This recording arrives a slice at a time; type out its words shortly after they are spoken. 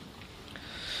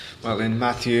Well, in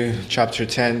Matthew chapter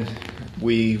 10,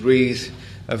 we read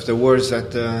of the words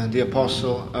that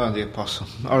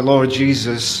our Lord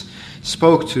Jesus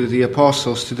spoke to the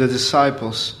apostles, to the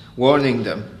disciples, warning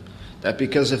them that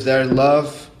because of their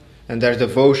love and their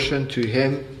devotion to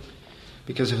Him,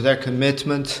 because of their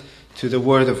commitment to the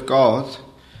Word of God,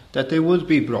 that they would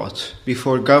be brought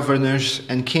before governors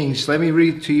and kings. Let me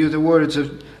read to you the words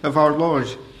of our Lord.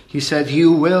 He said,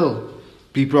 "You will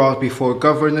be brought before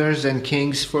governors and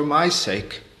kings for my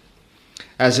sake,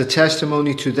 as a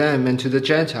testimony to them and to the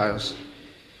Gentiles.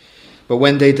 But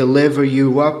when they deliver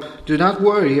you up, do not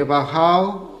worry about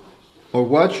how or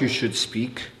what you should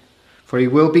speak, for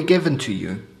it will be given to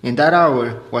you in that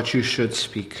hour what you should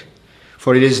speak.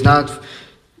 For it is not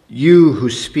you who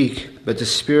speak, but the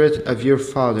Spirit of your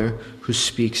Father who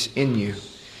speaks in you."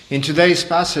 In today's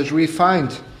passage, we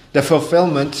find the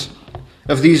fulfillment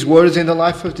of these words in the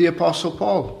life of the Apostle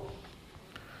Paul.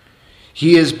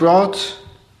 He is brought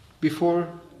before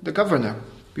the governor,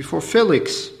 before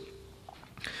Felix.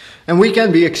 And we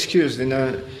can be excused in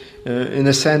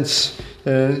a sense,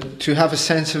 to have a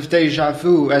sense of déjà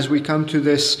vu as we come to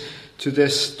this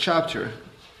chapter.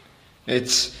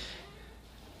 It's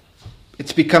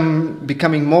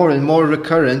becoming more and more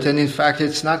recurrent, and in fact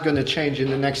it's not going to change in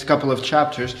the next couple of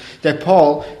chapters, that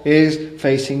Paul is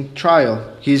facing trial.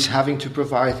 He's having to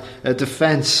provide a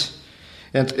defense.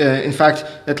 And in fact,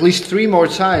 at least three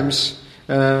times,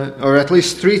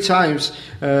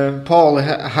 Paul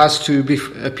has to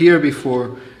appear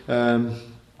before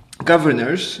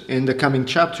governors in the coming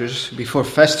chapters, before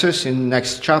Festus in the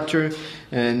next chapter,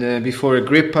 and before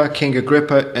Agrippa, King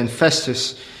Agrippa, and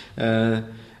Festus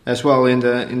as well in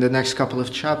the next couple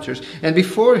of chapters. And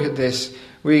before this,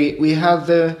 we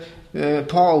have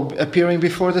Paul appearing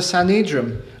before the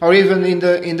Sanhedrin, or even in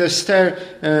the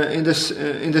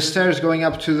stairs going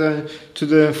up to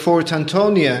the Fort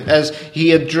Antonia, as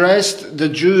he addressed the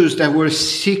Jews that were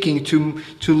seeking to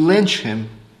lynch him.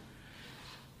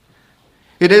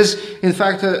 It is, in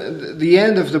fact, the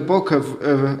end of the book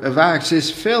of Acts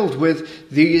is filled with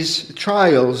these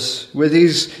trials, with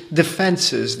these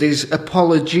defenses, these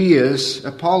apologies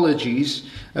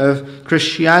of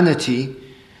Christianity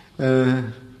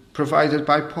provided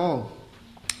by Paul.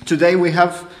 Today we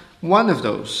have one of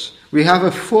those. We have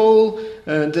a full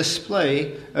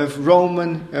display of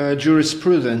Roman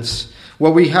jurisprudence.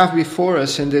 What we have before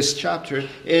us in this chapter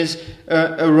is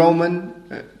a Roman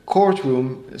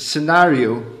courtroom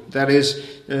scenario that is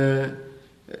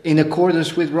in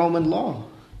accordance with Roman law.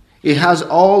 It has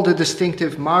all the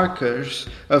distinctive markers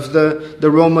of the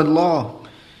Roman law,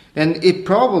 and it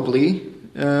probably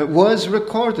was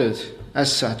recorded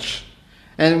as such.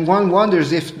 And one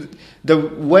wonders if the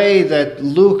way that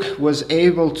Luke was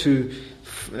able to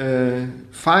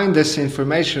find this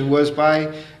information was by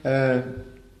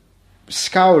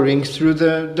scouring through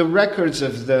the records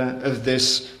of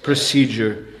this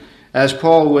procedure. As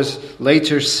Paul was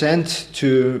later sent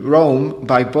to Rome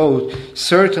by boat,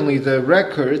 certainly the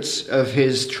records of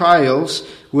his trials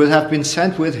would have been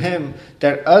sent with him,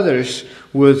 that others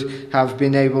would have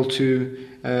been able to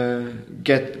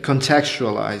get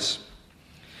contextualized.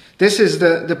 This is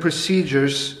the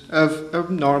procedures of a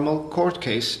normal court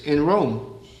case in Rome.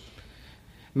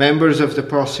 Members of the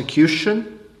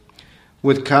prosecution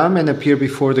would come and appear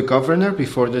before the governor,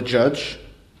 before the judge,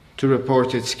 to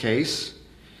report its case.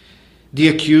 The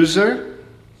accuser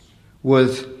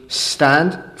would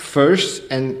stand first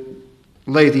and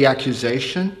lay the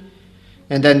accusation,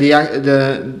 and then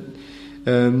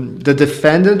the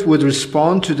defendant would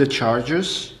respond to the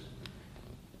charges,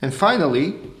 and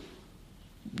finally,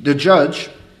 the judge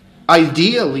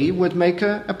ideally would make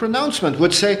a pronouncement,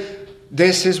 would say,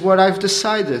 "This is what I've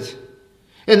decided."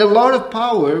 And a lot of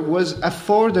power was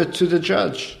afforded to the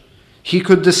judge. He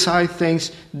could decide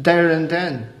things there and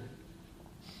then.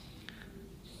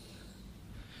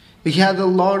 He had a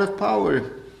lot of power.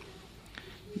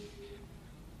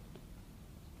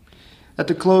 At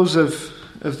the close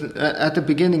at the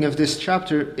beginning of this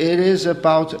chapter, it is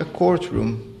about a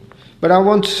courtroom. But I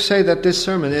want to say that this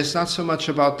sermon is not so much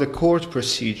about the court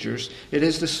procedures. It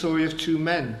is the story of two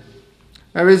men.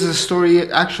 There is a story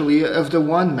actually of the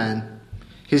one man.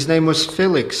 His name was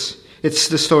Felix. It's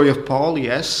the story of Paul,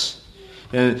 yes.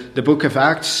 The book of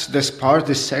Acts, this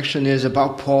section is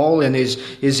about Paul and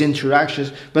his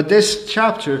interactions. But this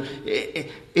chapter,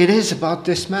 it is about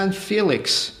this man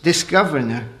Felix, this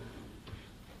governor.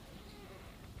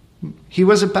 He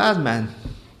was a bad man.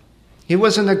 He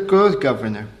wasn't a good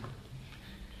governor.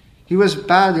 He was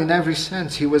bad in every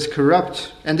sense. He was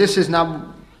corrupt. And this is not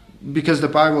because the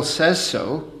Bible says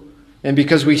so, And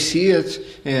because we see it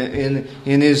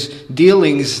in his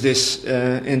dealings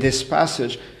in this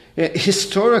passage,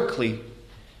 historically,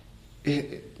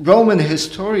 Roman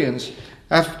historians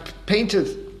have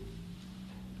painted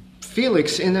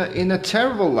Felix in a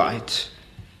terrible light.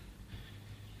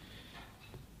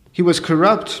 He was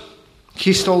corrupt.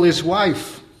 He stole his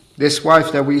wife, this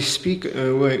wife that we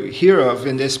hear of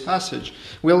in this passage.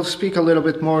 We'll speak a little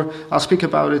bit more. I'll speak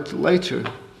about it later.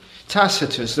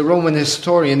 Tacitus, the Roman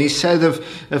historian, he said of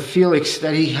Felix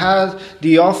that he had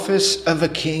the office of a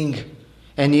king,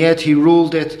 and yet he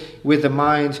ruled it with the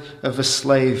mind of a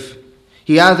slave.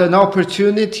 He had an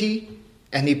opportunity,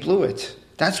 and he blew it.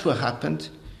 That's what happened.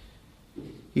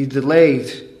 He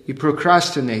delayed, he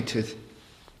procrastinated.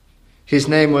 His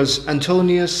name was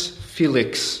Antonius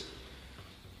Felix.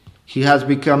 He had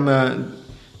become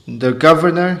the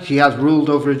governor. He had ruled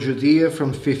over Judea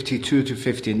from 52 to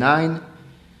 59.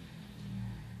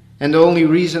 And the only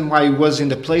reason why he was in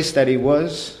the place that he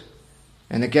was,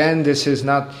 and again, this is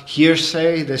not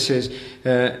hearsay, this is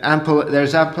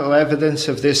there's ample evidence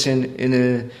of this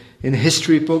in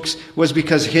history books, was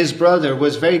because his brother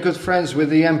was very good friends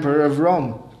with the emperor of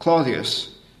Rome, Claudius.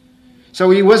 So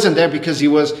he wasn't there because he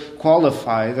was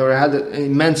qualified or had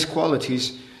immense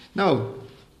qualities. No,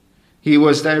 he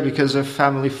was there because of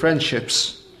family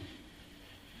friendships.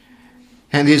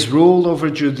 And his rule over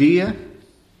Judea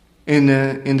in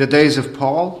the days of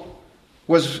Paul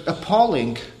was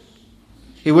appalling.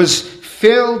 It was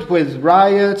filled with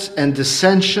riots and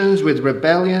dissensions, with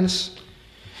rebellions.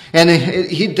 And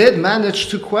he did manage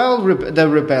to quell the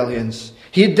rebellions.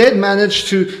 He did manage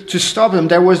to stop them.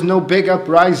 There was no big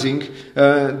uprising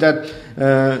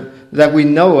that we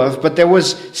know of, but there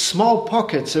was small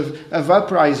pockets of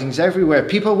uprisings everywhere.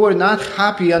 People were not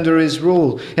happy under his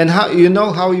rule. And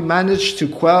how he managed to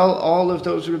quell all of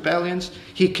those rebellions?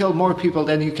 He killed more people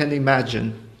than you can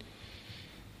imagine.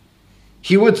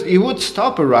 He would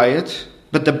stop a riot,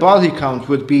 but the body count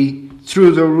would be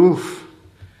through the roof.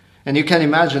 And you can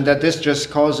imagine that this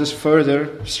just causes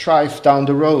further strife down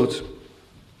the road.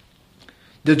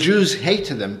 The Jews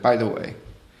hated him, by the way.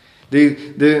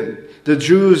 The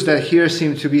Jews that here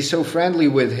seem to be so friendly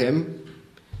with him,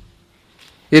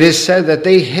 it is said that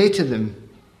they hated him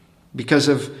because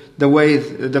of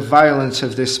the violence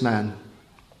of this man.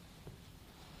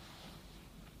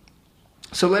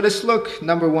 So let us look,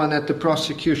 number one, at the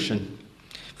prosecution.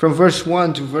 From verse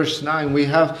 1 to verse 9, we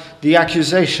have the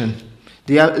accusation,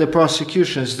 the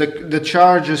prosecutions, the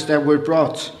charges that were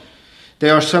brought. They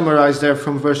are summarized there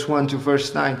from verse 1 to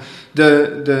verse 9.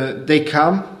 They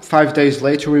come 5 days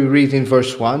later, we read in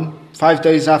verse 1. 5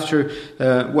 days after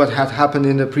what had happened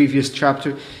in the previous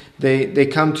chapter, they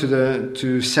come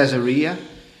to Caesarea.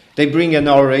 They bring an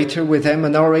orator with them.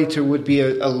 An orator would be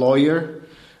a lawyer.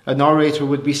 An orator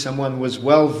would be someone who was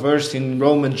well versed in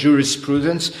Roman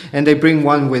jurisprudence, and they bring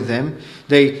one with them.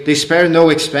 They spare no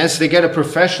expense. They get a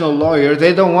professional lawyer.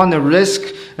 They don't want to risk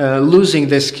losing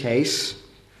this case.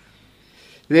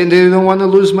 They don't want to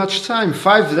lose much time.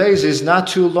 5 days is not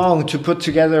too long to put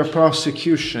together a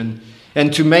prosecution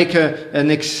and to make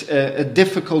a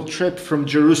difficult trip from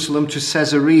Jerusalem to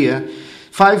Caesarea.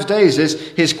 5 days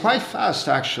is quite fast,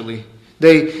 actually.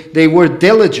 They were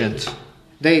diligent.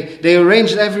 They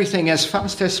arranged everything as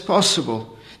fast as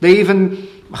possible. They even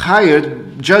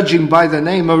hired, judging by the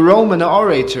name, a Roman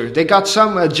orator. They got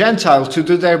a Gentile to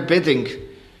do their bidding.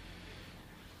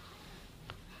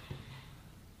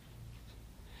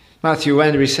 Matthew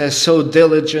Henry says, so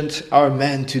diligent are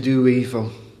men to do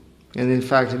evil. And in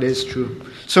fact, it is true.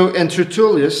 So, and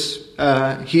Tertullus,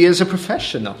 he is a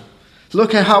professional.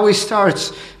 Look at how he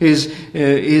starts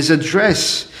his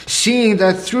address. Seeing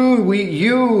that through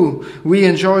we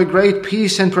enjoy great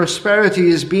peace and prosperity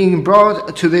is being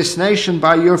brought to this nation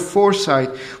by your foresight.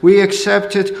 We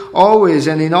accept it always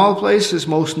and in all places,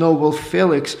 most noble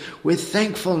Felix, with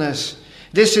thankfulness.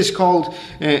 This is called,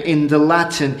 in the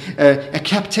Latin, a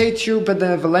captatio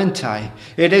benevolenti.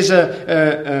 It is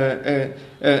a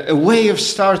way of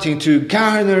starting to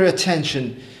garner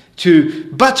attention, to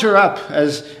butter up,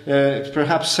 as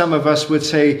perhaps some of us would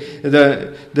say,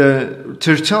 the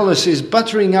Tertullus is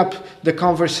buttering up the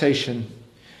conversation.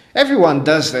 Everyone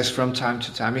does this from time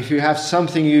to time. If you have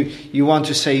something you want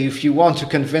to say, if you want to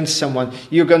convince someone,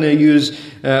 you're going to use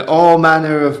all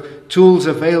manner of tools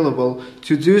available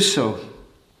to do so.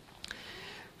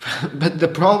 But the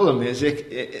problem is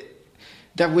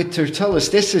that with Tertullus,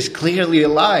 this is clearly a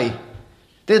lie.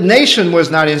 The nation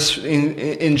was not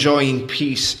enjoying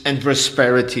peace and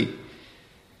prosperity.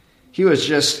 He was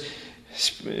just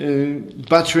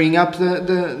buttering up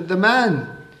the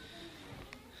man.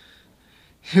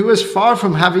 He was far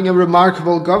from having a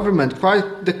remarkable government,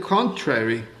 quite the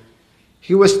contrary.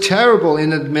 He was terrible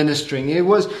in administering.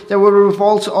 There were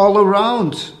revolts all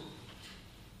around.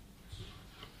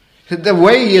 The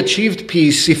way he achieved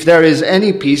peace, if there is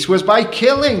any peace, was by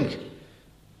killing.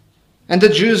 And the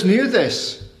Jews knew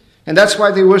this. And that's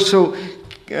why they were so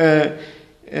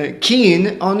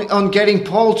keen on getting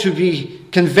Paul to be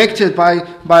convicted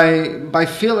by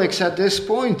Felix at this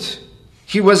point.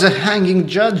 He was a hanging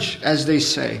judge, as they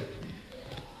say.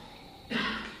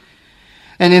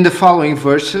 And in the following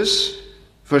verses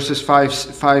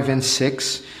 5 and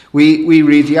 6, we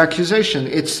read the accusation.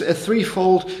 It's a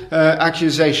threefold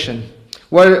accusation.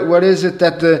 What is it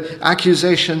that the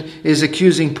accusation is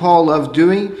accusing Paul of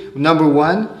doing? Number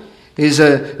one is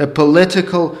a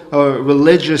political or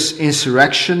religious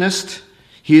insurrectionist.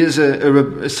 He is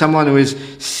someone who is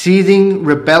seething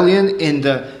rebellion in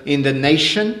the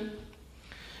nation.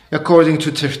 According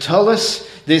to Tertullus,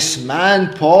 this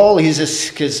man, Paul, he's a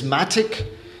schismatic.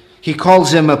 He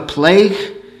calls him a plague.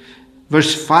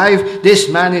 Verse 5, this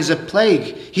man is a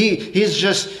plague. He's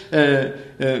just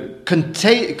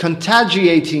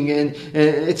contagiating, and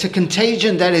it's a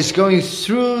contagion that is going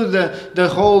through the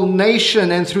whole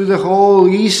nation and through the whole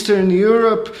Eastern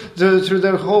Europe, through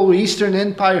the whole Eastern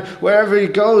Empire. Wherever he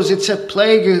goes, it's a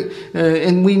plague,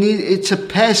 and it's a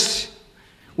pest.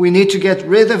 We need to get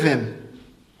rid of him.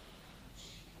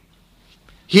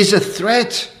 He's a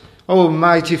threat, O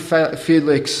mighty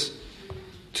Felix,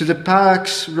 to the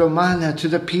Pax Romana, to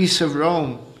the peace of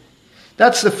Rome.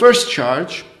 That's the first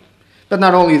charge. But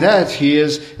not only that, he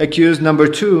is accused, number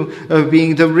 2, of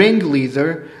being the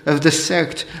ringleader of the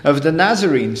sect of the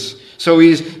Nazarenes. So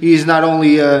he's not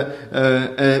only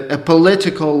a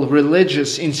political,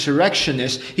 religious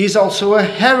insurrectionist, he's also a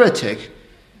heretic.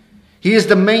 He is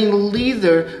the main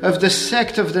leader of the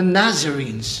sect of the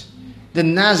Nazarenes. The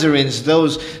Nazarenes,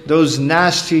 those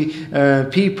nasty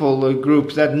people, a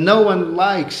group that no one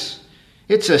likes.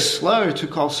 It's a slur to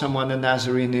call someone a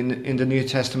Nazarene in the New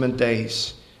Testament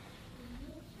days.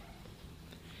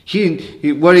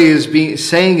 What he is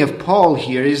saying of Paul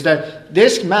here is that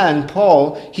this man,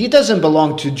 Paul, he doesn't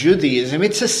belong to Judaism.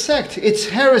 It's a sect. It's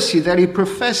heresy that he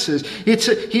professes.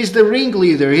 He's the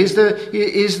ringleader. He's the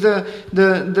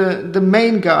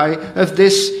main guy of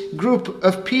this group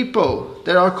of people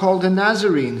that are called the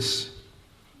Nazarenes.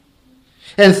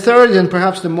 And third, and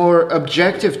perhaps the more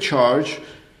objective charge,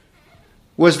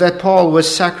 was that Paul was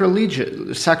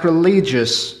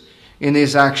sacrilegious in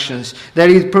his actions, that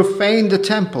he profaned the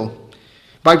temple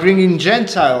by bringing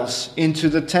Gentiles into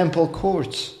the temple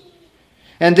courts.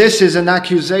 And this is an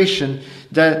accusation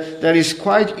that is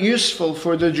quite useful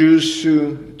for the Jews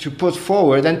to put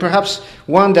forward, and perhaps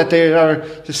one that they are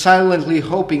silently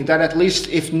hoping that at least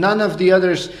if none of the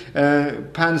others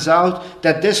pans out,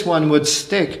 that this one would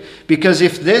stick. Because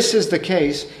if this is the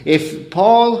case, if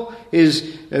Paul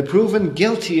is proven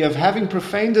guilty of having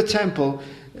profaned the temple,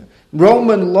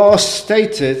 Roman law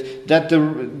stated that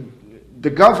the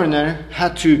governor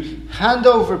had to hand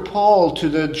over Paul to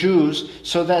the Jews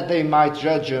so that they might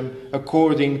judge him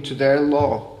according to their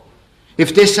law.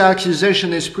 If this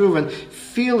accusation is proven,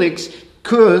 Felix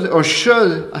could or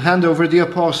should hand over the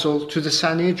apostle to the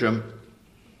Sanhedrin.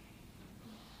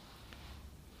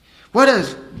 What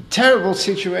a terrible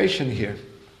situation here.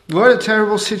 What a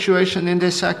terrible situation in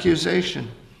this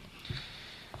accusation.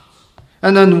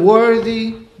 An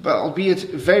unworthy, but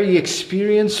albeit very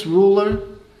experienced ruler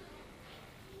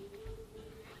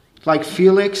like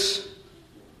Felix,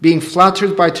 being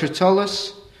flattered by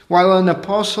Tertullus, while an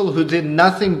apostle who did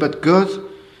nothing but good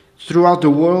throughout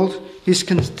the world is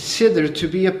considered to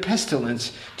be a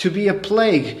pestilence, to be a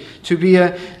plague, to be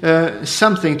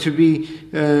something to be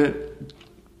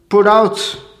put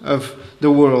out of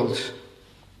the world.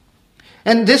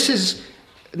 And this is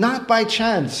not by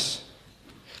chance.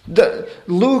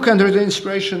 Luke, under the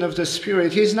inspiration of the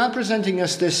Spirit, he's not presenting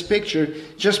us this picture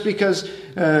just because.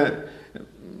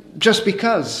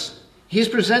 He's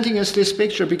presenting us this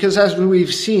picture because, as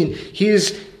we've seen, he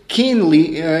is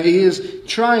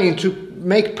trying to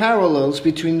make parallels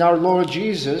between our Lord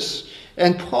Jesus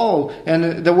and Paul,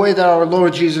 and the way that our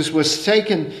Lord Jesus was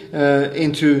taken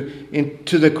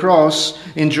into the cross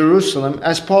in Jerusalem,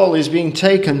 as Paul is being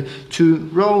taken to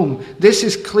Rome. This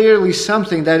is clearly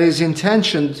something that is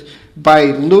intentioned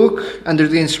by Luke under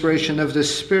the inspiration of the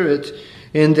Spirit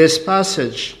in this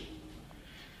passage.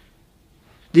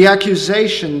 The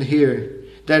accusation here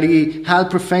that he had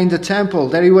profaned the temple,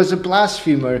 that he was a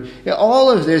blasphemer, all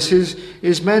of this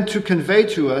is meant to convey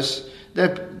to us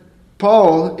that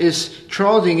Paul is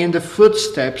trotting in the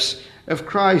footsteps of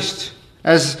Christ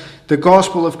as the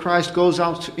gospel of Christ goes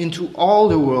out into all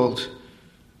the world.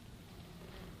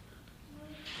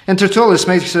 And Tertullus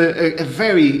makes a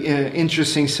very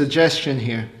interesting suggestion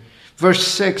here. Verse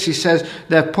 6, he says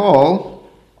that Paul,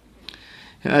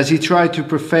 as he tried to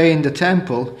profane the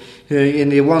temple,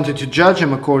 and they wanted to judge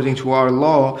him according to our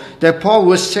law, that Paul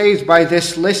was saved by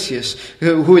this Lysias,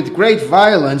 who with great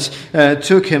violence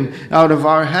took him out of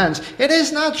our hands. It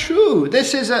is not true.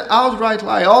 This is an outright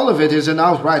lie. All of it is an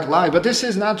outright lie, but this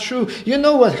is not true. You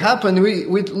know what happened? We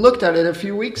looked at it a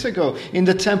few weeks ago in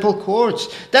the temple courts.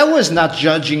 That was not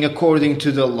judging according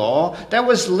to the law. That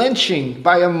was lynching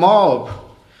by a mob.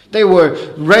 They were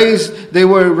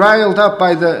riled up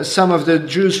by some of the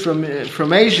Jews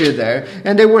from Asia there,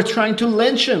 and they were trying to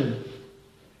lynch him.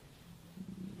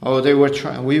 Oh, they were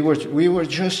trying. We were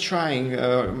just trying,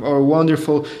 our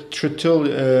wonderful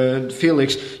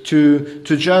Felix, to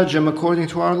judge him according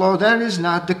to our law. That is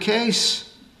not the case.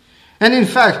 And in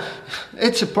fact,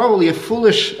 it's probably a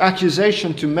foolish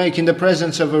accusation to make in the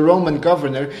presence of a Roman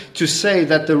governor, to say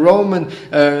that the Roman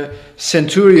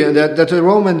centurion, that the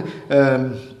Roman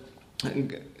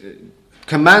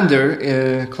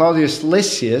commander, Claudius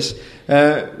Lysias,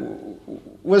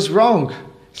 was wrong.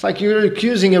 It's like you're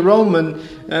accusing a Roman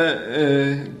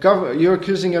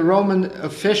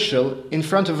official in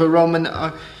front of a Roman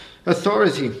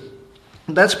authority.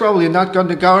 That's probably not going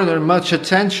to garner much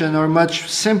attention or much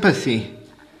sympathy.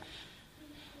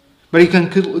 But he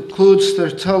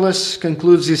Tertullus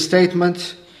concludes his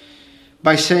statement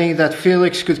by saying that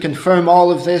Felix could confirm all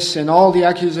of this and all the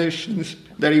accusations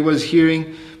that he was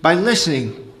hearing by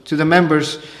listening to the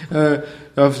members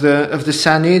of the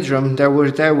Sanhedrin that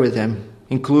were there with him,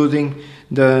 including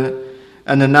the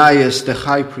Ananias, the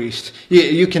high priest.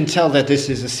 You can tell that this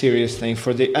is a serious thing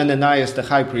for the Ananias, the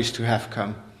high priest, to have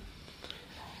come.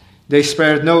 They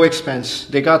spared no expense.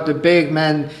 They got the big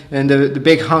men and the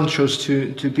big honchos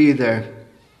to be there.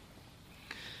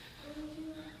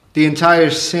 The entire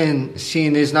scene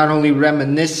is not only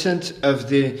reminiscent of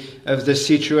the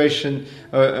situation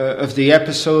of the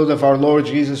episode of our Lord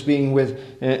Jesus being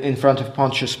in front of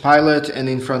Pontius Pilate and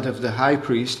in front of the high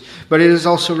priest, but it is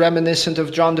also reminiscent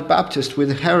of John the Baptist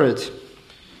with Herod,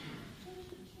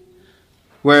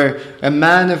 where a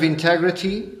man of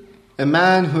integrity, a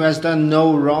man who has done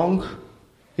no wrong,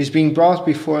 is being brought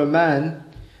before a man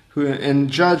and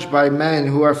judged by men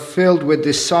who are filled with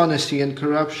dishonesty and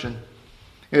corruption.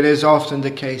 It is often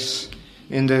the case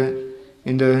in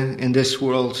this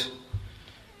world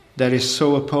that is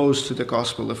so opposed to the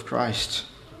gospel of Christ.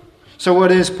 So,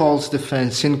 what is Paul's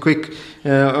defense? In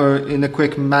a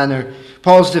quick manner,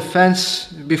 Paul's defense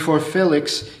before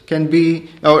Felix can be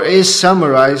or is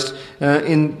summarized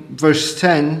in verse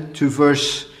 10 to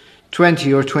verse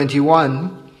 20 or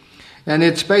 21, and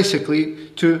it's basically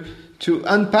to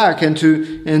unpack and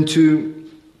to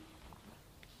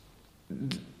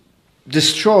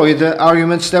destroy the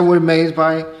arguments that were made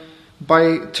by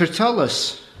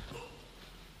Tertullus.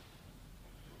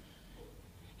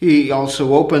 He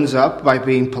also opens up by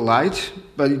being polite,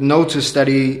 but notice that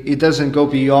he doesn't go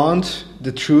beyond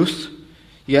the truth.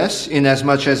 Yes,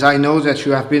 inasmuch as I know that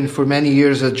you have been for many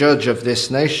years a judge of this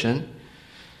nation.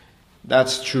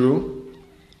 That's true.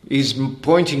 He's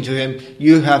pointing to him,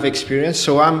 you have experience,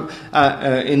 so I'm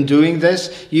in doing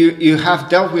this. You have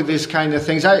dealt with this kind of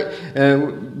things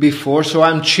before, so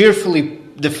I'm cheerfully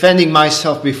defending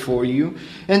myself before you.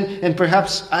 And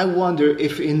perhaps I wonder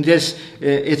if in this,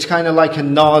 it's kind of like a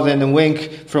nod and a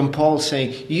wink from Paul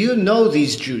saying, you know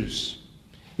these Jews.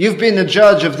 You've been a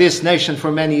judge of this nation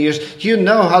for many years. You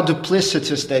know how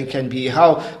duplicitous they can be,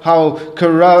 how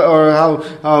corrupt or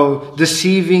how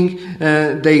deceiving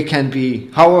they can be,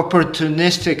 how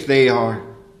opportunistic they are.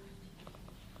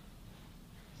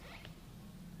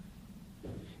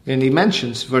 And he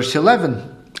mentions verse 11.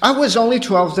 I was only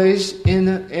 12 days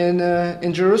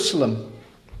in Jerusalem.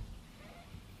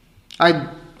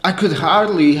 I could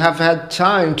hardly have had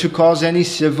time to cause any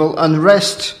civil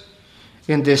unrest.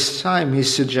 In this time, he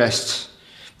suggests,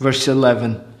 verse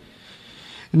 11,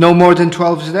 no more than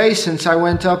 12 days since I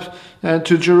went up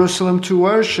to Jerusalem to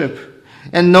worship,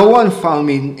 and no one found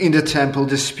me in the temple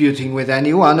disputing with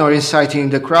anyone or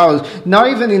inciting the crowd, not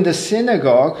even in the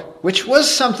synagogue, which was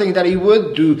something that he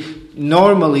would do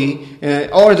normally,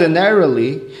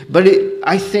 ordinarily, but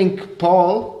I think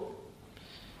Paul,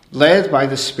 led by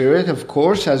the Spirit, of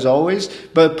course, as always,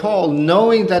 but Paul,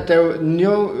 knowing that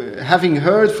having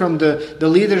heard from the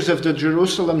leaders of the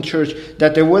Jerusalem church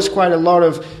that there was quite a lot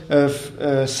of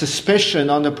suspicion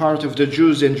on the part of the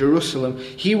Jews in Jerusalem,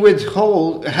 he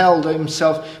held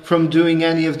himself from doing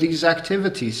any of these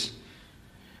activities.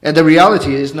 And the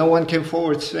reality is, no one came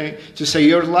forward to say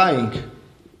you're lying,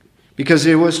 because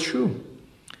it was true.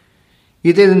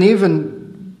 He didn't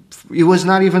even He was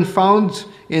not even found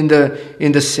in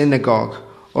the synagogue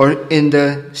or in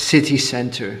the city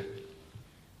center.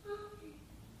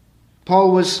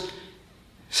 Paul was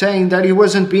saying that he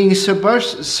wasn't being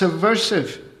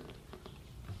subversive,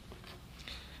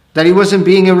 that he wasn't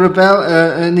being an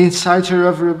inciter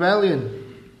of rebellion.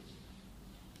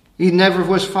 He never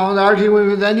was found arguing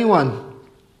with anyone.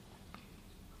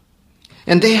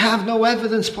 And they have no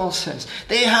evidence, Paul says.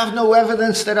 They have no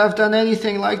evidence that I've done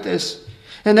anything like this.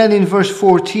 And then in verse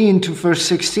 14 to verse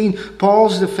 16, Paul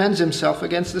defends himself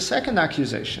against the second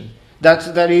accusation.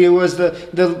 That he was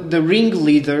the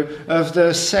ringleader of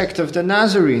the sect of the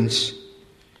Nazarenes.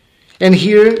 And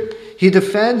here he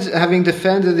defends, having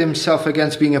defended himself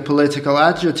against being a political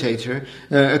agitator,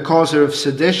 a causer of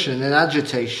sedition and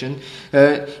agitation,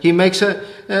 he makes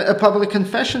a public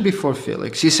confession before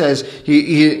Felix. He says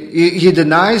he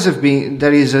denies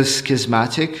that he's a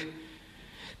schismatic,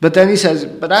 but then he says,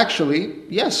 but actually,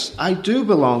 yes, I do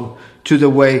belong to the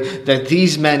way that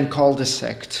these men call the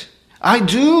sect. I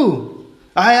do.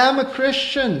 I am a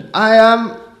Christian. I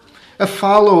am a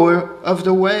follower of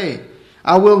the way.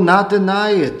 I will not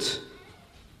deny it.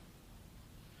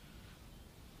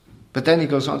 But then he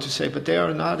goes on to say, but they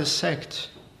are not a sect.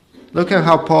 Look at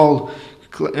how Paul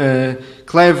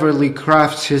cleverly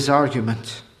crafts his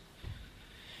argument.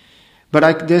 But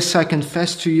I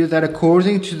confess to you that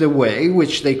according to the way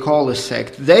which they call a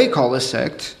sect,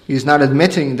 he's not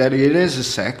admitting that it is a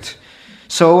sect,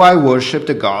 so I worship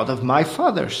the God of my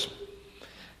fathers.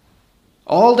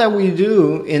 All that we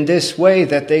do in this way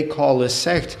that they call a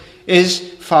sect is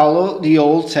follow the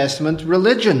Old Testament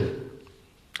religion,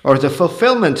 or the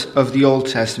fulfillment of the Old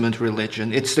Testament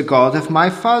religion. It's the God of my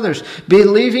fathers,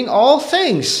 believing all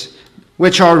things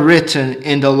which are written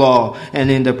in the law and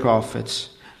in the prophets.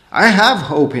 I have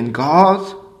hope in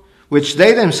God, which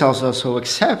they themselves also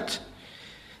accept,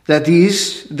 that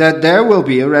there will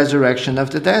be a resurrection of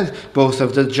the dead, both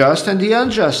of the just and the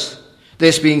unjust.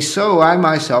 This being so, I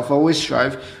myself always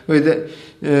strive to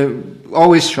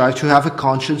have a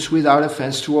conscience without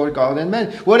offense toward God and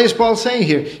men. What is Paul saying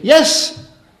here? Yes,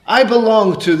 I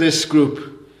belong to this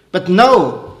group, but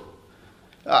no,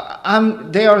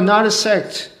 they are not a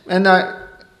sect.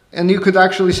 And you could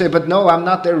actually say, but no, I'm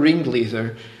not their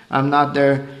ringleader. I'm not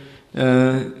their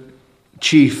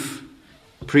chief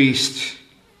priest.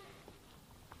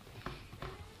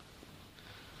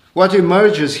 What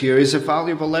emerges here is a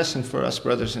valuable lesson for us,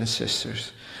 brothers and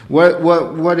sisters. What we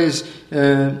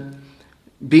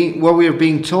are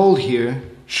being told here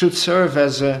should serve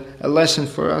as a lesson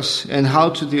for us and how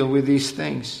to deal with these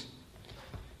things.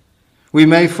 We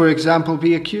may, for example,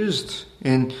 be accused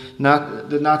in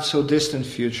the not so distant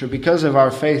future because of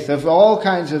our faith of all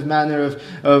kinds of manner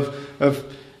of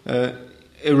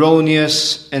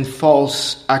erroneous and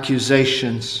false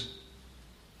accusations.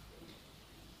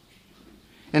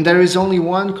 And there is only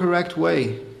one correct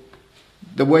way,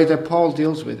 the way that Paul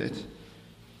deals with it.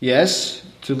 Yes,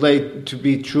 to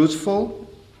be truthful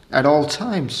at all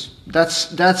times.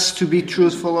 That's to be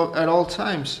truthful at all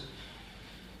times.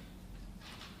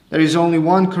 There is only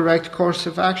one correct course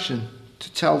of action: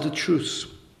 to tell the truth,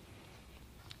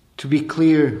 to be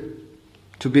clear,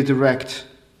 to be direct.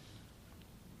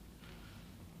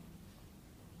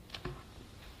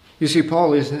 You see,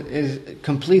 Paul is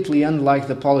completely unlike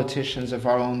the politicians of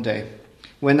our own day.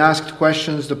 When asked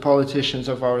questions, the politicians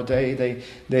of our day,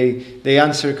 they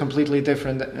answer a completely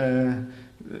different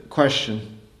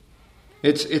question.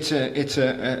 It's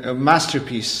a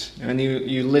masterpiece. And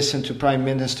you listen to Prime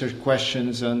Minister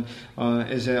questions on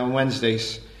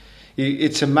Wednesdays.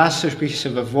 It's a masterpiece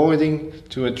of avoiding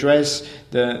to address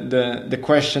the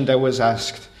question that was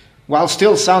asked, while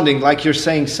still sounding like you're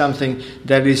saying something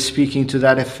that is speaking to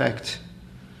that effect.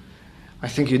 I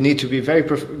think you need to be very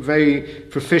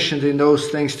proficient in those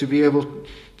things to be able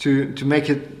to make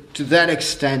it to that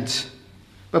extent.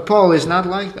 But Paul is not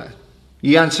like that.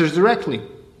 He answers directly.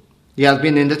 He has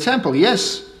been in the temple,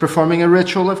 yes, performing a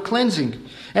ritual of cleansing.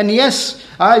 And yes,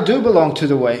 I do belong to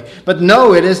the way. But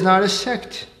no, it is not a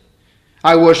sect.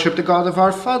 I worship the God of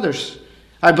our fathers.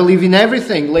 I believe in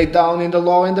everything laid down in the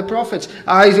law and the prophets.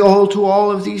 I hold to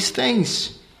all of these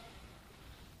things.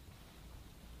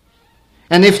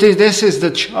 And if this is the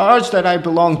charge that I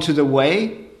belong to the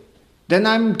way, then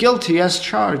I'm guilty as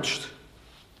charged.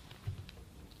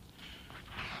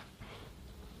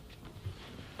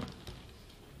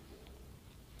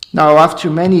 Now, after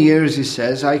many years, he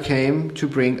says, I came to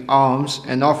bring alms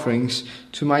and offerings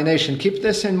to my nation. Keep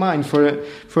this in mind for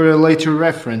a later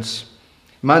reference.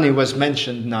 Money was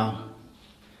mentioned now.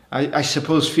 I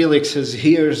suppose Felix's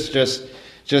ears just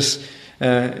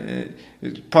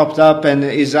popped up and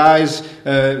his eyes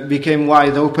became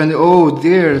wide open. Oh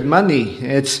dear, money.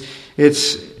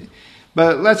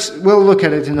 But we'll look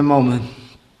at it in a moment.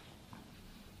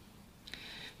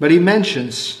 But he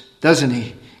mentions, doesn't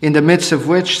he, in the midst of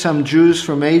which some Jews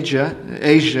from Asia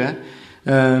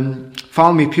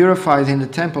found me purified in the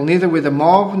temple, neither with a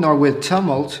mob nor with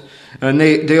tumult, and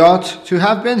they ought to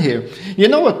have been here. You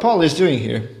know what Paul is doing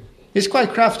here? He's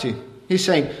quite crafty. He's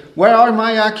saying, where are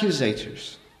my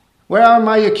accusers? Where are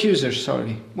my accusers,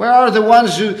 Where are the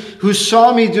ones who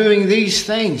saw me doing these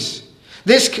things?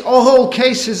 This whole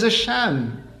case is a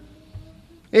sham.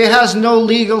 It has no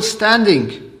legal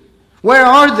standing. Where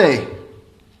are they?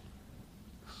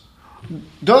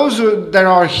 Those that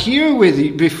are here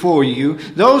before you,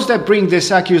 those that bring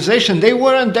this accusation, they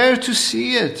weren't there to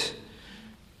see it.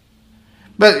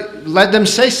 But let them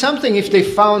say something if they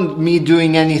found me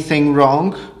doing anything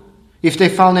wrong, if they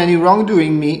found any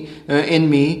wrongdoing in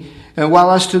me while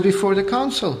I stood before the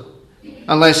council.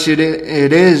 Unless it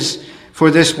is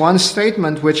for this one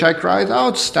statement which I cried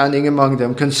out standing among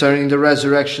them concerning the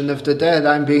resurrection of the dead,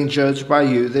 I'm being judged by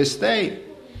you this day.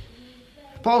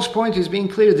 Paul's point is being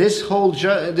clear. This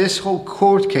whole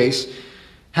court case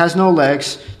has no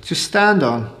legs to stand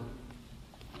on.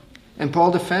 And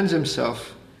Paul defends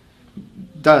himself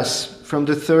thus from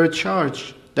the third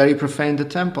charge, that he profaned the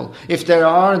temple. If there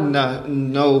are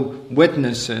no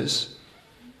witnesses,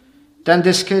 then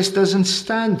this case doesn't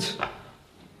stand.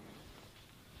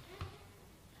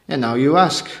 And now you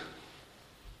ask.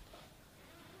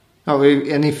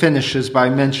 And he finishes by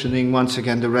mentioning once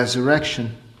again the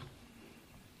resurrection.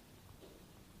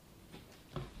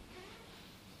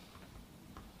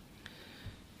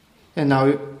 And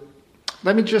now,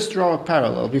 let me just draw a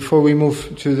parallel before we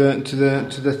move to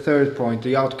the third point,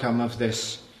 the outcome of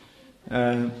this.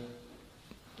 On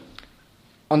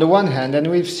the one hand, and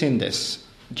we've seen this,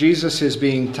 Jesus is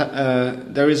being.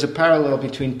 There is a parallel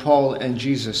between Paul and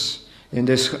Jesus in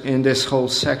this whole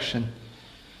section,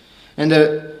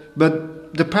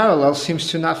 but the parallel seems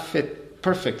to not fit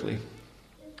perfectly.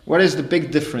 What is the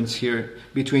big difference here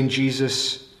between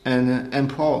Jesus and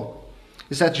Paul?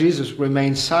 Is that Jesus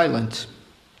remained silent.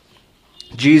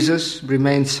 Jesus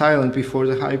remained silent before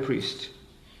the high priest.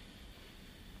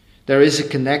 There is a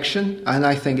connection, and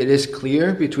I think it is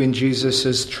clear, between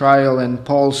Jesus' trial and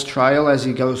Paul's trial as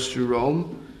he goes to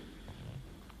Rome.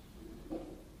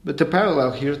 But the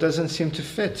parallel here doesn't seem to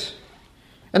fit.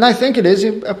 And I think it is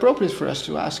appropriate for us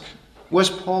to ask, was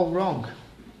Paul wrong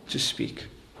to speak?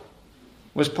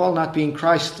 Was Paul not being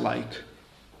Christ-like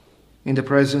in the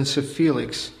presence of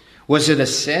Felix? Was it a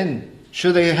sin?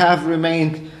 Should they have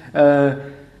remained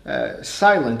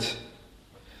silent?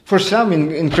 For some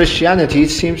in Christianity, it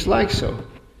seems like so.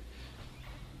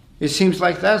 It seems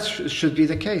like that should be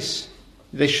the case.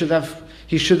 He should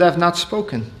have not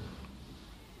spoken.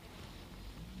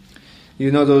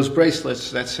 You know those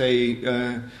bracelets that say,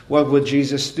 what would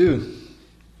Jesus do?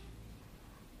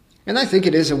 And I think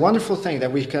it is a wonderful thing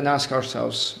that we can ask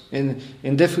ourselves in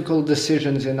difficult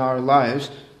decisions in our lives,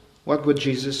 what would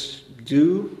Jesus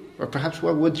do? Or perhaps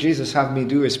what would Jesus have me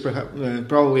do is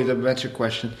probably the better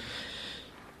question.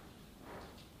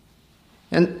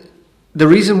 And the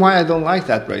reason why I don't like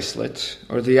that bracelet,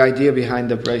 or the idea behind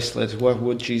the bracelet, what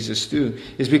would Jesus do,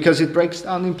 is because it breaks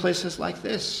down in places like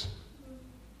this.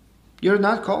 You're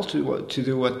not called to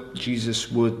do what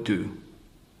Jesus would do.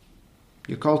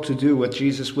 You're called to do what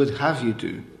Jesus would have you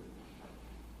do.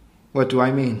 What do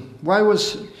I mean? Why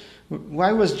was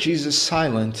Jesus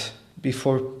silent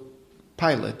before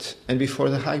Pilate and before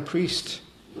the high priest?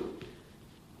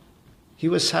 He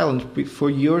was silent for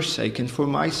your sake and for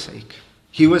my sake.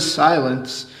 He was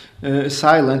silent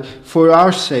for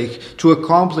our sake, to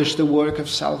accomplish the work of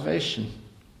salvation.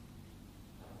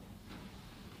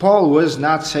 Paul was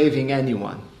not saving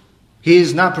anyone. He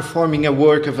is not performing a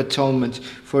work of atonement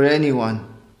for anyone.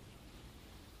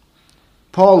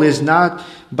 Paul is not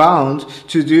bound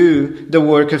to do the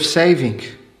work of saving.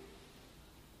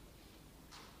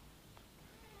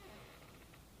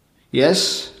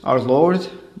 Yes, our Lord,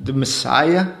 the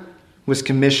Messiah, was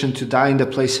commissioned to die in the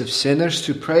place of sinners,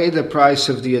 to pay the price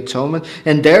of the atonement,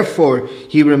 and therefore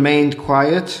he remained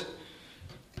quiet.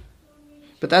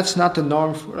 But that's not the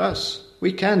norm for us.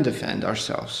 We can defend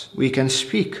ourselves. We can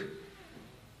speak.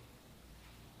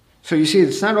 So you see,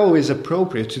 it's not always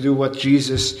appropriate to do what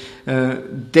Jesus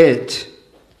did.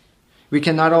 We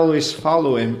cannot always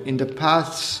follow him into the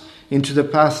paths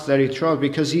that he trod,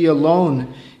 because he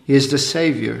alone is the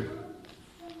Savior.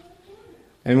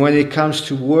 And when it comes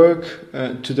to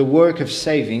the work of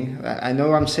saving, I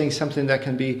know I'm saying something that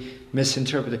can be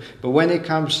misinterpreted, but when it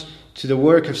comes to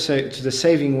the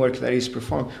saving work that he's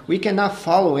performed, we cannot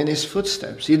follow in his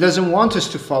footsteps. He doesn't want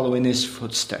us to follow in his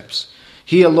footsteps.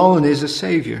 He alone is a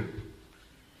Savior.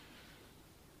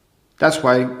 That's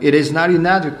why it is not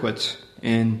inadequate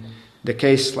in the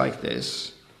case like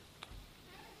this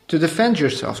to defend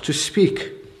yourself, to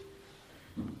speak.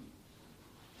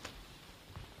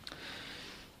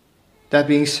 That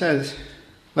being said,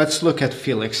 let's look at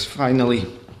Felix finally.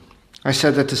 I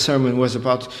said that the sermon was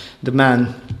about the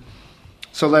man,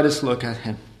 so let us look at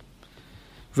him.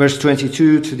 Verse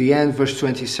 22 to the end, verse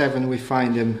 27, we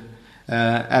find him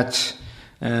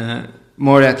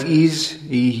more at ease.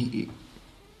 He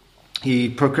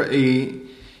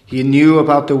knew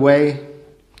about the way,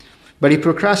 but he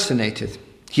procrastinated.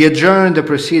 He adjourned the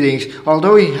proceedings,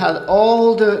 although he had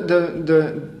all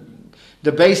the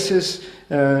basis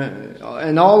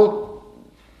and all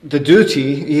the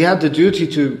duty. He had the duty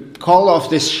to call off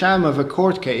this sham of a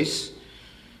court case.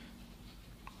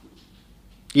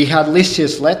 He had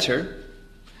Lysias' letter.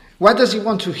 Why does he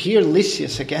want to hear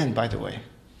Lysias again, by the way?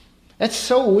 That's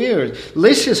so weird.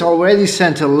 Lysias already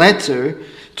sent a letter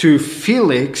to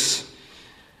Felix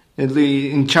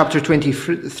in chapter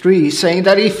 23, saying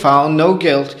that he found no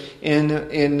guilt in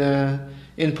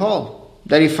Paul,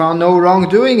 that he found no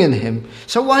wrongdoing in him.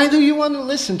 So why do you want to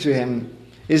listen to him?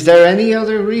 Is there any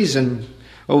other reason,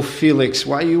 O Felix,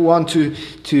 why you want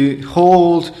to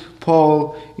hold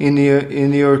Paul in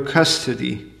your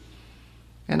custody?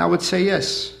 And I would say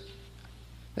yes.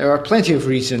 There are plenty of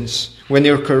reasons when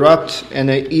you're corrupt and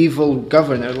an evil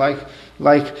governor like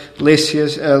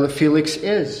Lysias, Felix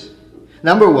is.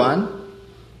 Number one,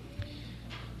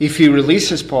 if he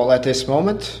releases Paul at this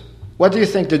moment, what do you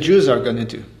think the Jews are going to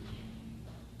do?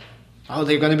 Oh,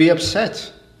 they're going to be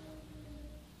upset.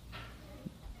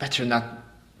 Better not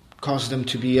cause them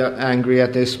to be angry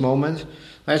at this moment.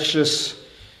 Let's just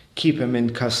keep him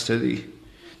in custody.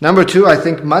 Number two, I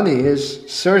think money is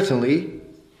certainly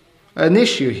an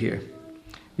issue here.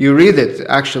 You read it,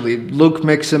 actually. Luke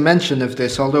makes a mention of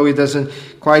this, although he doesn't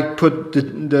quite put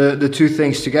the two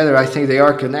things together. I think they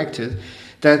are connected.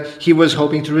 That he was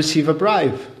hoping to receive a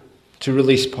bribe to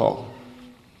release Paul.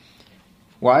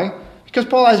 Why? Because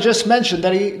Paul has just mentioned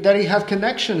that he had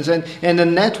connections and a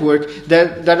network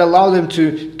that allowed him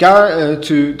to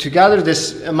gather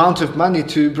this amount of money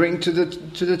to bring to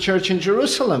the church in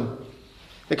Jerusalem.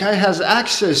 The guy has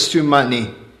access to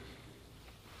money.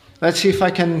 Let's see if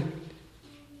I can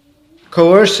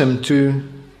coerce him to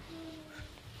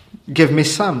give me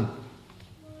some.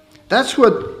 That's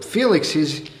what Felix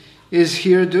is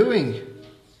here doing.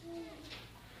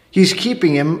 He's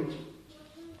keeping him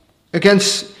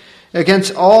against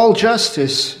all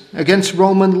justice, against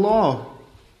Roman law.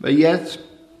 But yet,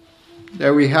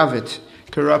 there we have it,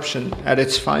 corruption at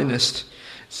its finest.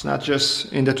 It's not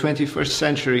just in the 21st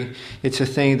century, it's a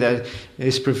thing that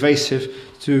is pervasive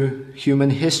to human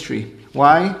history.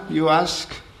 Why, you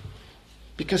ask?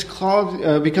 Because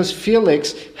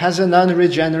Felix has an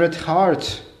unregenerate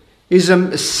heart. He's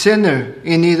a sinner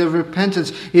in need of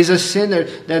repentance. He's a sinner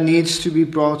that needs to be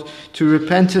brought to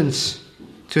repentance,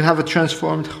 to have a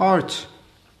transformed heart.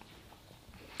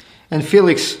 And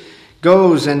Felix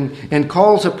goes and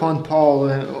calls upon Paul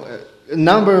a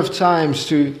number of times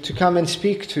to come and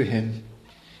speak to him.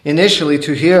 Initially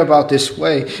to hear about this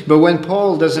way, but when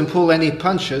Paul doesn't pull any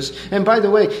punches, and by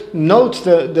the way, note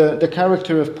the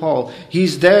character of Paul.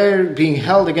 He's there being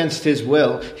held against his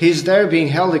will. He's there being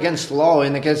held against law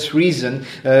and against reason.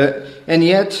 And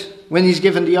yet, when he's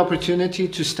given the opportunity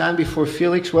to stand before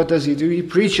Felix, what does he do? He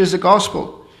preaches the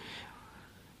gospel.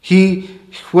 He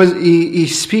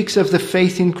speaks of the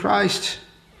faith in Christ.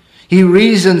 He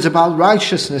reasons about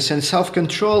righteousness and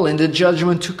self-control and the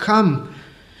judgment to come.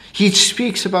 He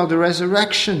speaks about the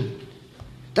resurrection.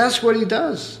 That's what he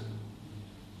does.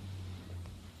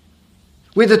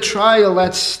 With a trial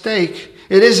at stake,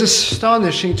 it is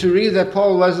astonishing to read that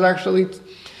Paul was actually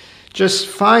just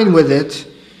fine with it.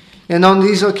 And on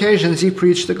these occasions, he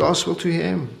preached the gospel to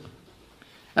him.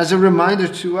 As a reminder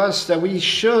to us that we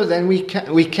should and we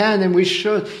can and we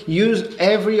should use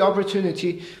every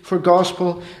opportunity for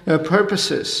gospel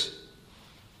purposes.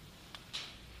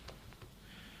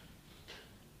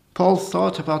 Paul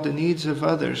thought about the needs of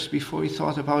others before he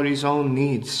thought about his own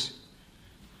needs.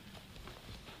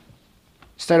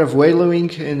 Instead of wallowing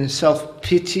in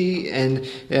self-pity and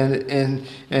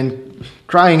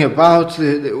crying about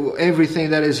everything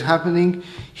that is happening,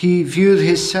 he viewed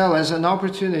his cell as an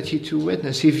opportunity to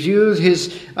witness. He viewed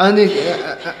his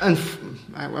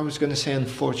I was going to say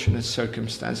unfortunate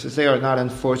circumstances. They are not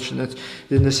unfortunate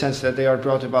in the sense that they are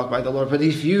brought about by the Lord, but he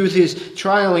viewed his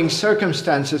trialing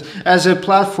circumstances as a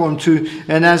platform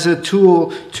and as a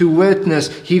tool to witness.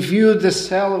 He viewed the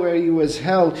cell where he was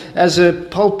held as a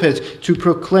pulpit to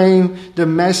proclaim the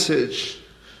message.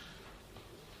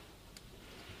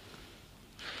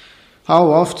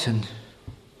 How often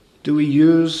do we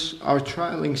use our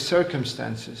trialing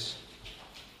circumstances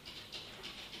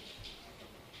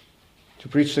to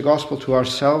preach the gospel to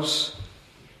ourselves?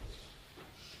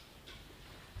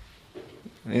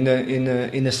 In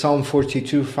a Psalm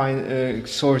 42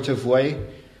 sort of way.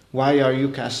 Why are you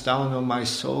cast down, O my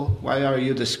soul? Why are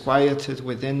you disquieted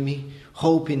within me?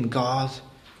 Hope in God,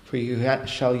 for you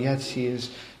shall yet see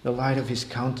the light of his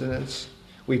countenance.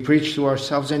 We preach to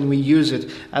ourselves and we use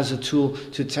it as a tool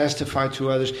to testify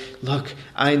to others. Look,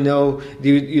 I know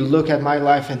you look at my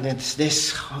life and it's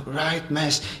this right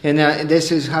mess and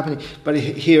this is happening. But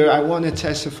here I want to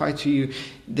testify to you,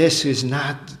 this is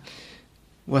not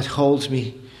what holds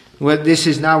me. This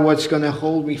is not what's going to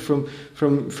hold me from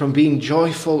being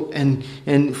joyful and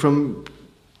from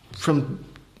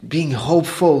being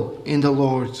hopeful in the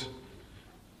Lord.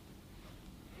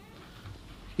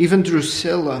 Even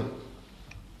Drusilla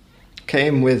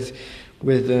came with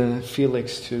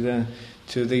Felix to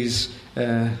these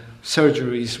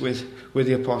surgeries with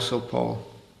the Apostle Paul.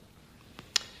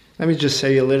 Let me just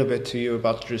say a little bit to you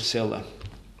about Drusilla,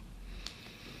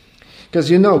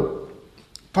 because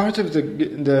part of the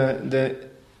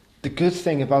good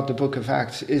thing about the Book of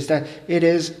Acts is that it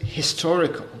is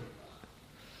historical.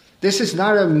 This is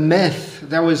not a myth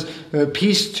that was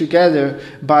pieced together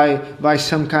by a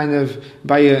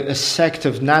sect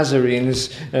of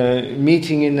Nazarenes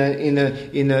meeting in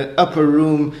a upper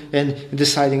room and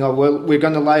deciding, we're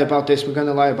going to lie about this, we're going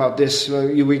to lie about this,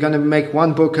 we're going to make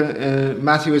one book.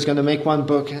 Matthew is going to make one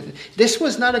book. This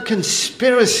was not a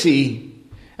conspiracy,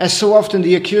 as so often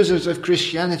the accusers of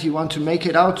Christianity want to make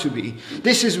it out to be.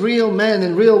 This is real men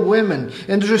and real women,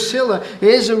 and Drusilla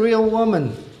is a real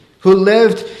woman who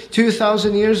lived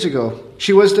 2,000 years ago.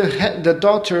 She was the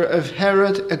daughter of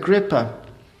Herod Agrippa.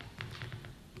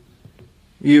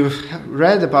 You've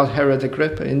read about Herod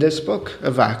Agrippa in this book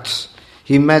of Acts.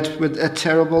 He met with a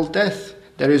terrible death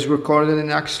that is recorded in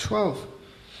Acts 12.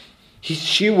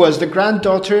 She was the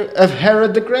granddaughter of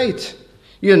Herod the Great.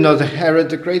 You know the Herod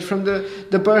the Great from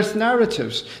the birth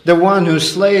narratives. The one who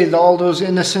slayed all those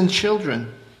innocent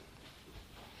children.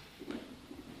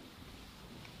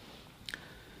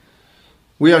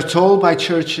 We are told by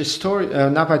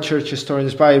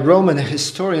by Roman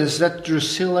historians that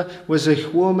Drusilla was a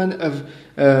woman of,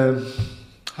 of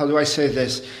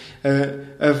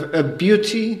a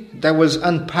beauty that was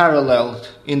unparalleled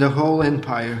in the whole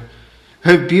empire.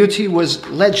 Her beauty was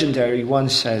legendary, one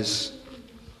says.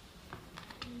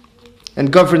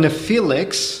 And Governor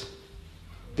Felix,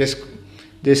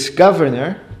 this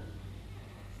governor,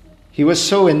 he was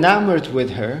so enamored with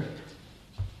her,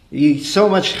 he so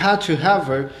much had to have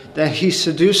her that he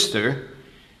seduced her,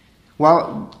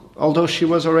 although she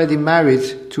was already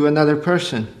married to another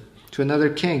person, to another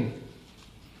king.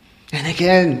 And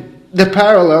again, the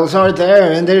parallels are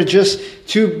there, and they're just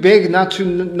too big not to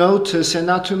notice and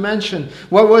not to mention.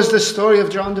 What was the story of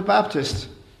John the Baptist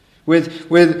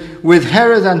with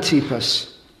Herod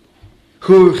Antipas,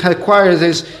 who acquired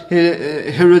his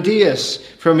Herodias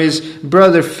from his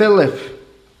brother Philip?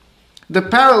 The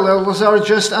parallels are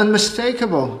just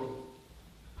unmistakable.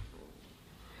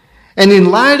 And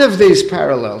in light of these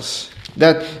parallels,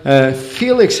 that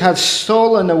Felix had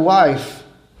stolen a wife,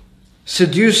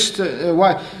 seduced a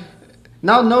wife.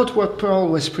 Now note what Paul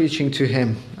was preaching to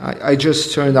him. I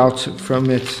just turned out from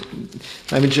it.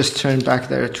 Let me just turn back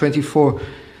there. 24.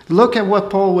 Look at what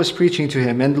Paul was preaching to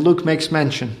him. And Luke makes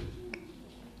mention.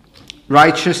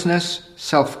 Righteousness,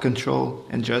 self-control,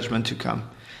 and judgment to come.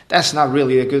 That's not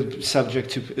really a good subject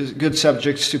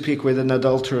to pick with an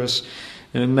adulterous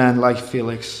man like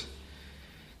Felix.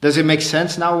 Does it make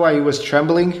sense now why he was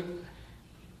trembling?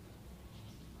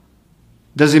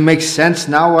 Does it make sense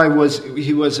now why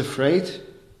he was afraid?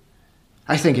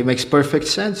 I think it makes perfect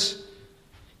sense.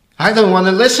 I don't want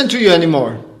to listen to you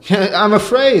anymore. I'm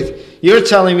afraid. You're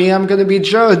telling me I'm going to be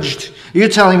judged. You're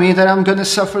telling me that I'm going to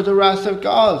suffer the wrath of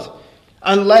God.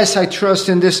 Unless I trust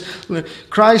in this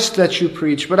Christ that you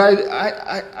preach. But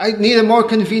I need a more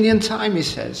convenient time, he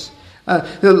says.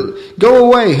 Go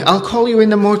away. I'll call you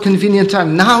in a more convenient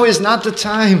time. Now is not the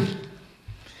time.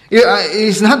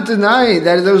 He's not denying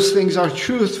that those things are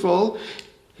truthful.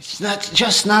 It's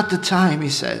just not the time, he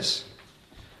says.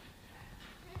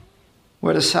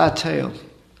 What a sad tale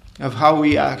of how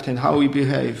we act and how we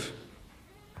behave.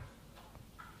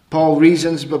 Paul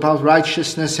reasons about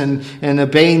righteousness and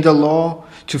obeying the law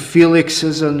to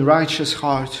Felix's unrighteous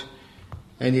heart,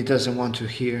 and he doesn't want to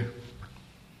hear.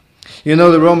 You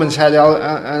know, the Romans had,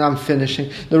 and I'm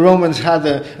finishing, the Romans had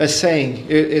a saying,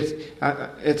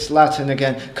 it's Latin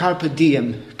again, carpe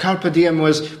diem. Carpe diem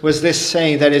was this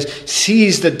saying that is,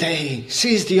 seize the day,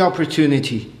 seize the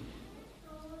opportunity.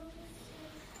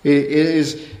 It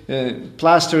is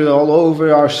plastered all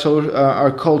over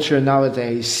our culture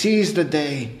nowadays. Seize the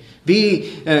day.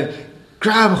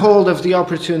 Grab hold of the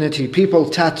opportunity. People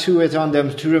tattoo it on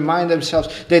them to remind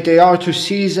themselves that they are to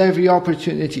seize every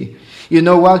opportunity. You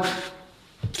know what?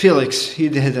 Felix, he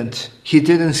didn't. He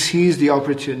didn't seize the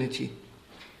opportunity.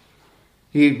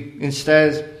 He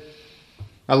instead,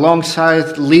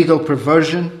 alongside legal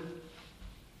perversion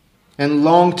and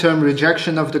long-term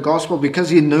rejection of the gospel, because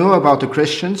he knew about the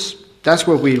Christians, that's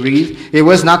what we read. It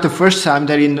was not the first time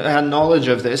that he had knowledge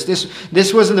of this.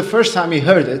 This wasn't the first time he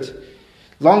heard it.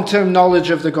 Long-term knowledge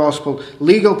of the gospel,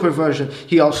 legal perversion.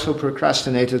 He also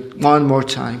procrastinated one more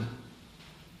time.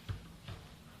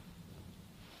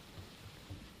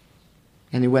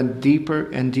 And he went deeper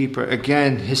and deeper.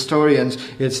 Again, historians,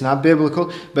 it's not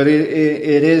biblical, but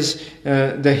it is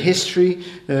the history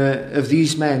of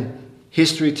these men.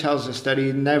 History tells us that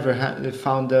he never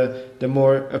found the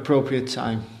more appropriate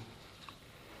time.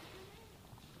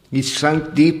 He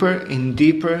sunk deeper and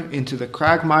deeper into the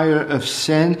quagmire of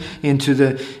sin, into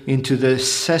the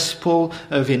cesspool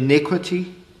of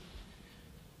iniquity,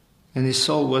 and his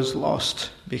soul was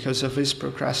lost because of his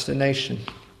procrastination.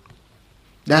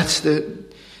 That's the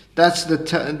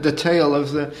tale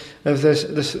of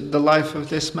the life of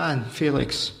this man,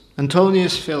 Felix,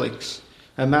 Antonius Felix,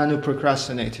 a man who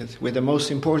procrastinated, with the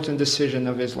most important decision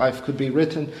of his life could be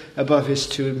written above his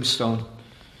tombstone.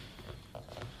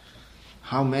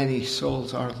 How many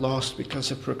souls are lost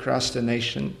because of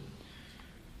procrastination?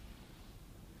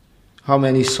 How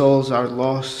many souls are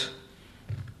lost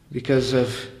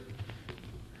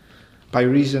by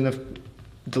reason of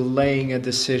delaying a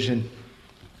decision?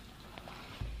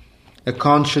 A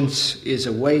conscience is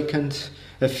awakened,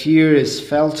 a fear is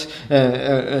felt,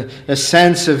 a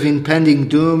sense of impending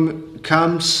doom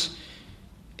comes,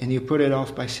 and you put it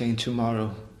off by saying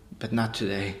tomorrow, but not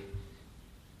today.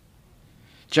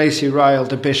 J.C. Ryle,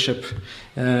 the Bishop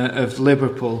of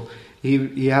Liverpool,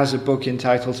 he has a book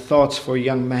entitled Thoughts for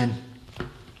Young Men.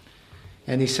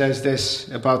 And he says this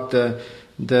about the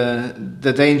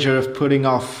danger of putting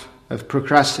off, of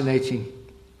procrastinating.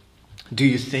 Do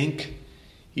you think,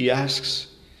 he asks,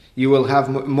 you will have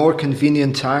more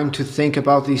convenient time to think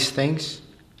about these things?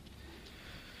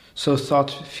 So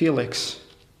thought Felix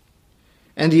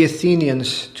and the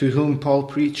Athenians to whom Paul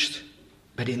preached,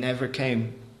 but he never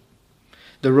came.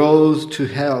 The road to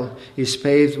hell is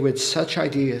paved with such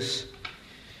ideas.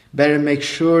 Better make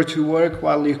sure to work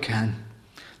while you can.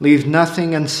 Leave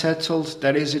nothing unsettled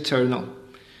that is eternal.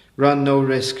 Run no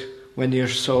risk when your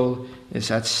soul is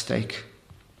at stake.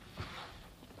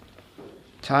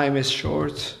 Time is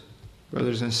short,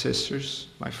 brothers and sisters,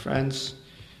 my friends.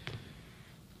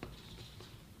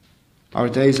 Our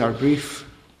days are brief.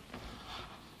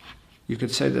 You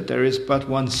could say that there is but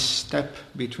one step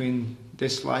between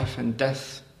this life and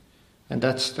death, and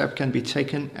that step can be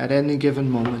taken at any given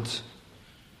moment.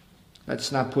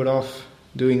 Let's not put off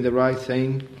doing the right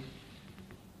thing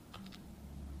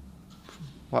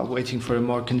while waiting for a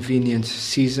more convenient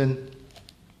season.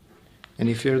 And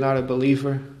if you're not a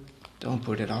believer, don't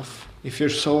put it off. If your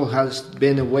soul has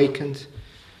been awakened,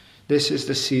 this is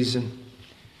the season.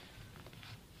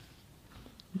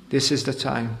 This is the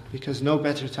time, because no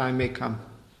better time may come.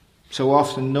 So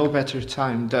often, no better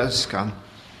time does come.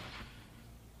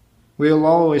 We'll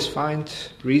always find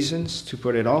reasons to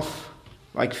put it off,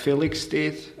 like Felix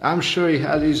did. I'm sure he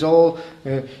had his all.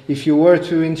 If you were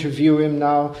to interview him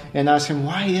now and ask him,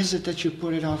 why is it that you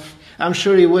put it off? I'm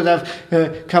sure he would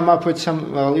have come up with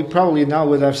he probably now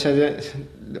would have said it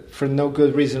for no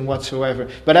good reason whatsoever.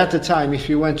 But at the time, if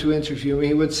you went to interview him,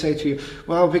 he would say to you,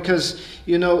 well, because,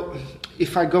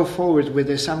 if I go forward with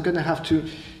this, I'm going to have to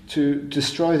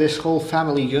destroy this whole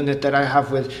family unit that I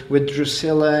have with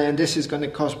Drusilla, and this is going to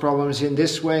cause problems in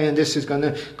this way, and this is going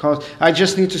to cause, I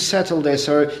just need to settle this,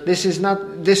 or this is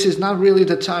not really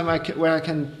the time where I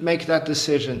can make that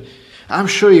decision. I'm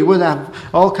sure he would have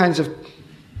all kinds of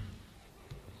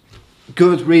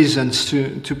good reasons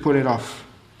to put it off.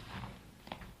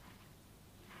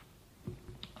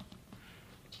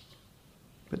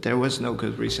 But there was no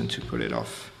good reason to put it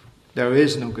off. There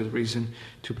is no good reason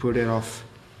to put it off.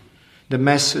 The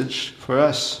message for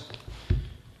us,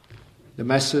 The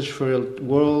message for a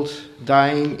world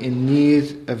dying in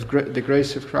need of the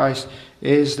grace of Christ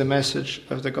is the message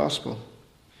of the gospel.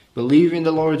 Believe in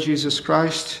the Lord Jesus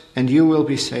Christ and you will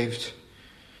be saved.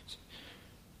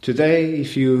 Today,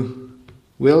 if you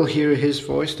will hear his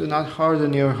voice, do not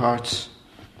harden your hearts.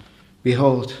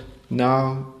 Behold,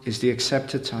 now is the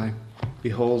accepted time.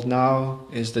 Behold, now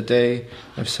is the day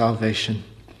of salvation.